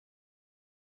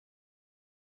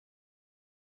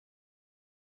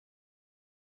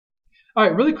All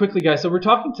right, really quickly, guys. So we're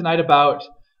talking tonight about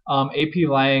AP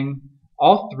Lang,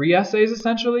 all three essays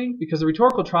essentially, because the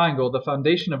rhetorical triangle, the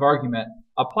foundation of argument,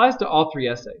 applies to all three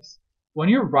essays. When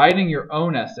you're writing your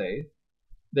own essay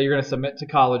that you're going to submit to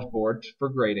College Board for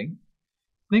grading,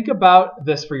 think about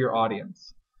this for your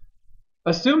audience.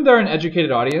 Assume they're an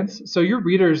educated audience, so your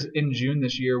readers in June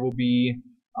this year will be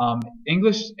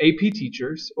English AP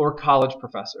teachers or college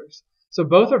professors. So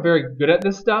both are very good at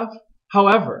this stuff.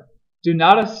 However, do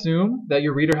not assume that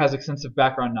your reader has extensive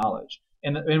background knowledge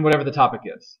in whatever the topic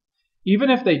is. Even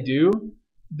if they do,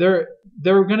 they're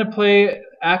going to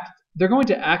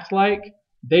act like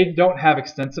they don't have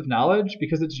extensive knowledge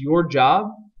because it's your job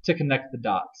to connect the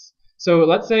dots. So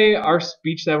let's say our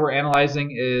speech that we're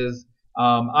analyzing is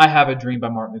I Have a Dream by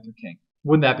Martin Luther King.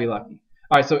 Wouldn't that be lucky?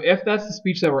 All right, so if that's the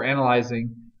speech that we're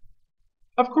analyzing,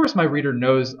 of course my reader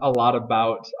knows a lot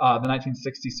about the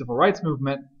 1960s civil rights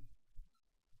movement,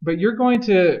 but you're going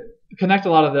to connect a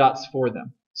lot of the dots for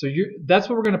them. So that's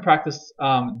what we're going to practice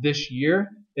this year,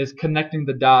 is connecting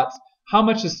the dots. How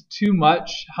much is too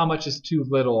much? How much is too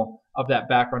little of that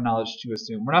background knowledge to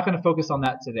assume? We're not going to focus on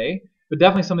that today, but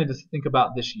definitely something to think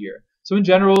about this year. So in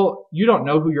general, you don't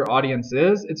know who your audience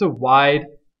is. It's a wide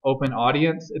open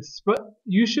audience. But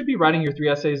you should be writing your three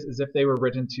essays as if they were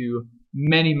written to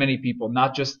many, many people,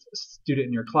 not just a student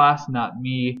in your class, not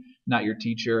me, not your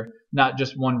teacher, not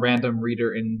just one random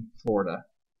reader in Florida.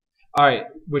 All right,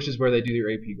 which is where they do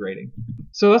your AP grading.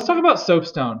 So let's talk about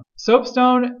SOAPSTONE.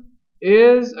 SOAPSTONE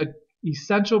is an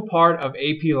essential part of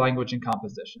AP language and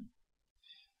composition.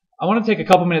 I want to take a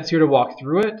couple minutes here to walk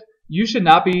through it. You should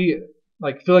not be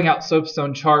filling out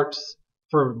SOAPSTONE charts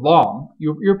for long.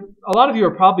 A lot of you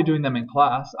are probably doing them in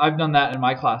class. I've done that in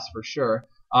my class for sure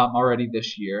already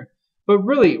this year. But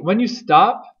really, when you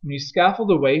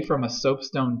scaffold away from a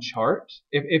SOAPSTONE chart,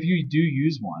 if you do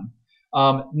use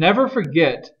one, never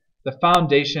forget the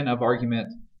foundation of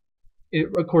argument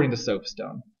according to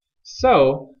SOAPSTONE.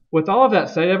 So, with all of that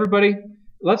said, everybody,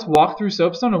 let's walk through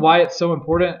SOAPSTONE and why it's so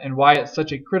important and why it's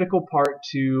such a critical part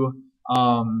to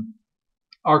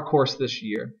our course this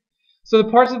year. So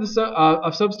the parts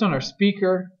of SOAPSTONE are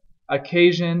speaker,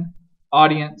 occasion,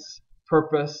 audience,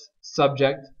 purpose,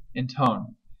 subject, and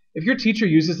tone. If your teacher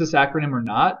uses this acronym or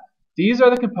not, these are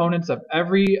the components of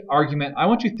every argument I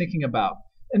want you thinking about.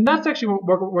 And that's actually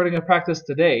what we're going to practice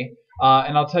today,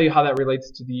 and I'll tell you how that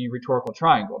relates to the rhetorical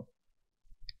triangle.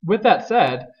 With that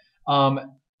said, I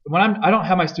don't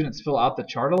have my students fill out the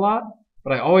chart a lot,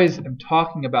 but I always am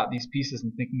talking about these pieces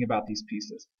and thinking about these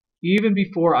pieces. Even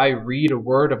before I read a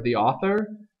word of the author,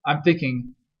 I'm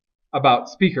thinking about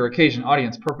speaker, occasion,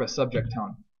 audience, purpose, subject,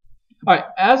 tone. All right,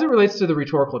 as it relates to the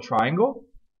rhetorical triangle,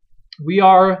 we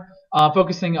are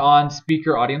focusing on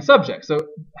speaker, audience, subject. So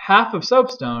half of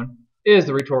SOAPSTONE is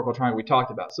the rhetorical triangle we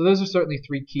talked about. So those are certainly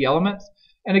three key elements.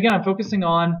 And again, I'm focusing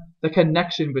on the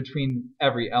connection between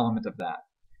every element of that.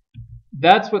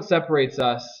 That's what separates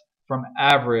us from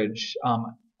average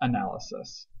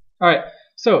analysis. All right,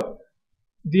 so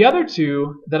the other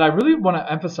two that I really want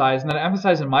to emphasize, and that I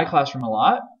emphasize in my classroom a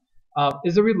lot,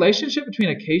 is the relationship between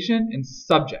occasion and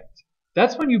subject.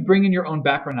 That's when you bring in your own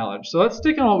background knowledge. So let's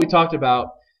stick on what we talked about,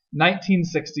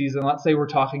 1960s, and let's say we're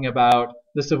talking about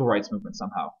the civil rights movement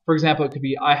somehow. For example, it could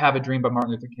be I Have a Dream by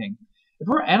Martin Luther King. If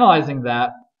we're analyzing that,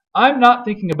 I'm not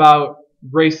thinking about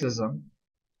racism.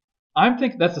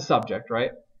 That's the subject,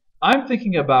 right? I'm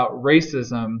thinking about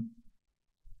racism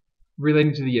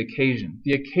relating to the occasion.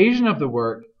 The occasion of the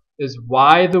work is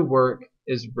why the work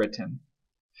is written.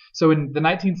 So in the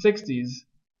 1960s,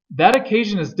 that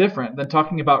occasion is different than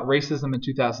talking about racism in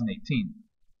 2018.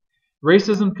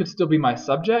 Racism could still be my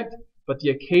subject, but the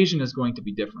occasion is going to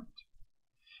be different.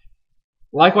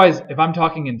 Likewise, if I'm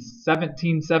talking in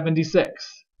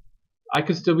 1776, I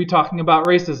could still be talking about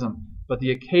racism, but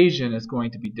the occasion is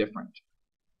going to be different.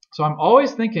 So I'm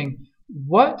always thinking,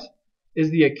 what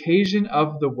is the occasion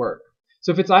of the work?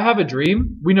 So if it's I Have a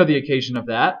Dream, we know the occasion of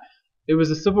that. It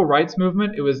was a civil rights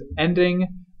movement. It was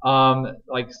ending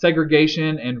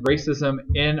segregation and racism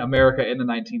in America in the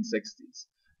 1960s.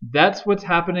 That's what's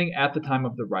happening at the time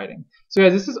of the writing. So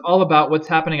guys, this is all about what's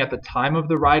happening at the time of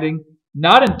the writing,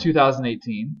 not in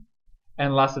 2018,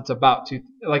 unless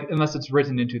it's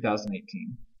written in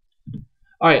 2018.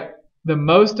 All right, the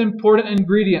most important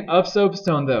ingredient of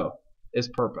SOAPSTONE, though, is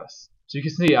purpose. So you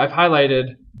can see I've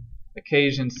highlighted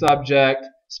occasion, subject,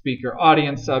 speaker,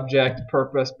 audience, subject,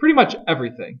 purpose, pretty much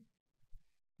everything.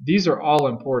 These are all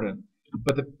important,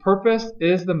 but the purpose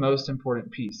is the most important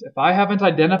piece. If I haven't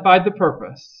identified the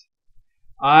purpose,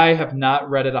 I have not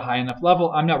read at a high enough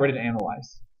level. I'm not ready to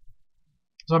analyze.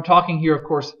 So I'm talking here, of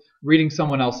course, reading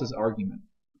someone else's argument.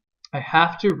 I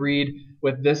have to read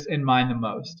with this in mind the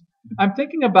most. I'm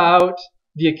thinking about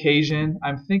the occasion.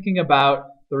 I'm thinking about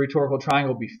the rhetorical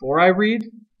triangle before I read.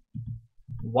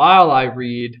 While I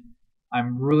read,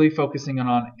 I'm really focusing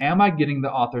on, am I getting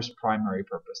the author's primary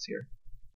purpose here?